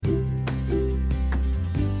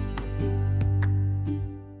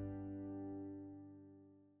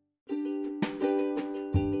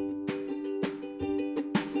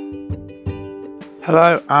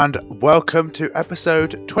Hello and welcome to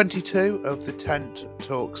episode 22 of the Tent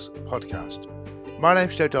Talks podcast. My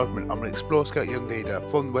name's Joe Dodman. I'm an Explore Scout young leader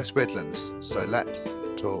from the West Midlands, so let's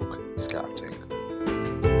talk scouting.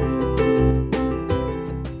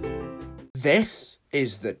 This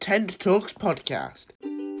is the Tent Talks podcast.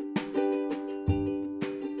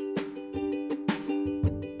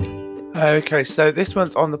 Okay, so this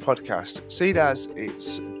month on the podcast, seeing as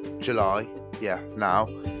it's July, now,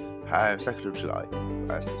 2nd of July,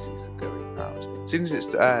 as this is going out. Seeing as it's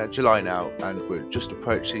July now, and we're just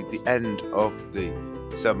approaching the end of the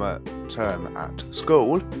summer term at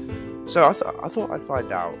school, so I thought I'd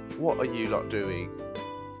find out, what are you lot doing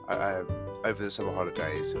over the summer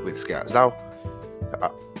holidays with Scouts? Now,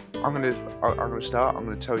 I'm going to start. I'm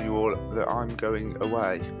going to tell you all that I'm going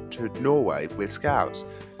away to Norway with Scouts.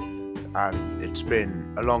 And it's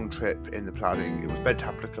been a long trip in the planning. It was meant to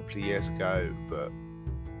happen a couple of years ago, but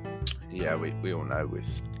yeah, we all know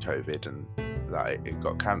with COVID and that it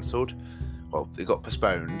got cancelled. Well, it got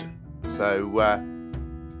postponed. So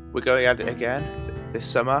we're going at it again this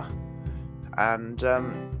summer, and so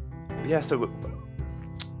we're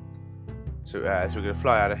going to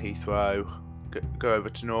fly out of Heathrow, go over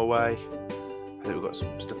to Norway. I think we've got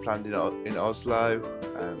some stuff planned in Oslo,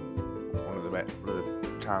 one of the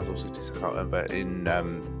towns or cities, I can't remember, in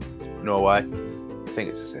Norway. I think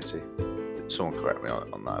it's a city. Someone correct me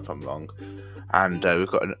on that if I'm wrong. And we've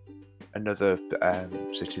got another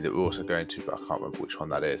city that we're also going to, but I can't remember which one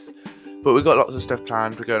that is. But we've got lots of stuff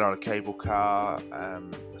planned. We're going on a cable car. I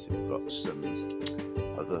think we've got some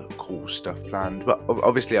other cool stuff planned. But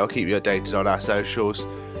obviously I'll keep you updated on our socials.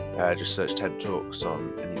 Just search Tent Talks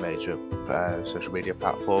on any major social media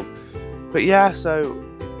platform. But yeah, so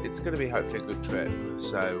it's going to be hopefully a good trip.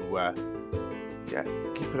 So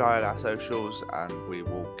keep an eye on our socials and we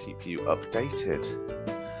will keep you updated.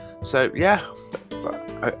 So yeah,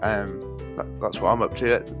 that's what I'm up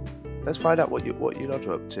to. Let's find out what you're not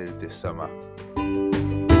up to this summer.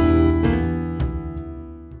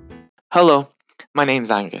 Hello, my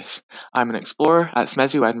name's Angus. I'm an explorer at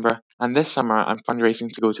SMESU Edinburgh, and this summer I'm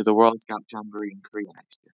fundraising to go to the World Scout Jamboree in Korea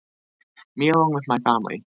next year. Me along with my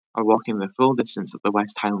family are walking the full distance of the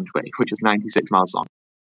West Highland Way, which is 96 miles long.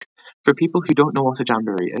 For people who don't know what a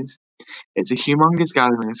jamboree is, it's a humongous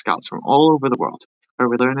gathering of scouts from all over the world, where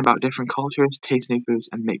we learn about different cultures, taste new foods,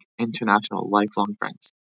 and make international lifelong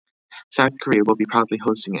friends. South Korea will be proudly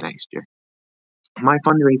hosting it next year. My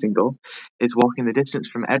fundraising goal is walking the distance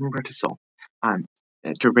from Edinburgh to Seoul, and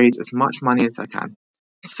to raise as much money as I can,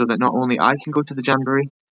 so that not only I can go to the jamboree,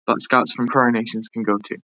 but scouts from poorer nations can go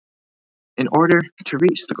too. In order to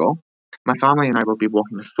reach the goal, my family and I will be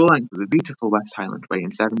walking the full length of the beautiful West Highland Way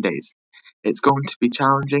in 7 days. It's going to be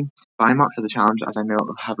challenging, but I'm up for the challenge as I know it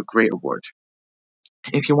will have a great reward.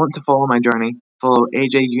 If you want to follow my journey, follow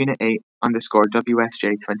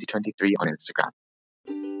AJUnit8_WSJ2023 on Instagram.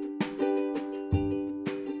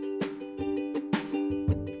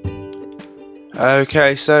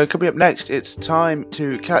 Okay, so coming up next, it's time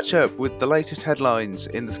to catch up with the latest headlines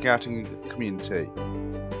in the scouting community.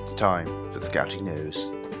 It's time for the scouting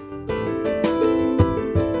news.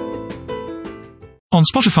 On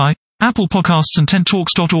Spotify, Apple Podcasts and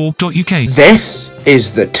tenttalks.org.uk. This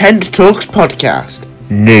is the Tent Talks podcast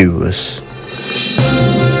news.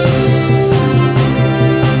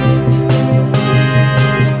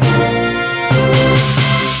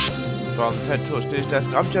 From the Tent Talks news desk,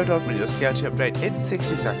 I'm Joe Dodman, your scouting update in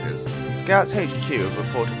 60 seconds. Scouts HQ have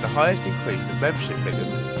reported the highest increase in membership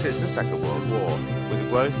figures since the Second World War, with a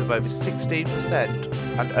growth of over 16%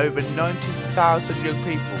 and over 90,000 young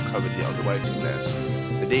people currently on the waiting list.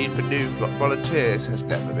 The need for new volunteers has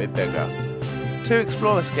never been bigger. 2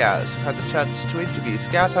 Explorer Scouts have had the chance to interview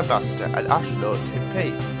Scout Ambassador and astronaut Tim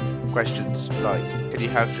Peake. Questions like, can you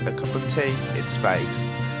have a cup of tea in space?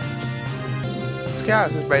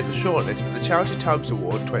 Scouts has made the shortlist for the Charity Times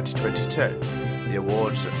Award 2022. The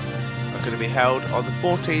awards are going to be held on the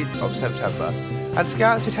 14th of September, and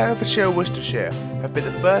Scouts in Herefordshire and Worcestershire have been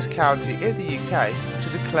the first county in the UK to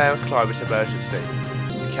declare a climate emergency.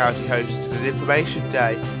 The county hosted an information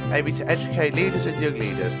day aiming to educate leaders and young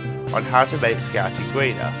leaders on how to make scouting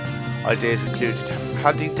greener. Ideas included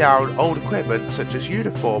handing down old equipment such as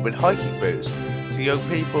uniform and hiking boots to young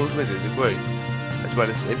peoples within the group, as well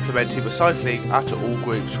as implementing recycling at all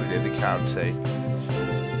groups within the county.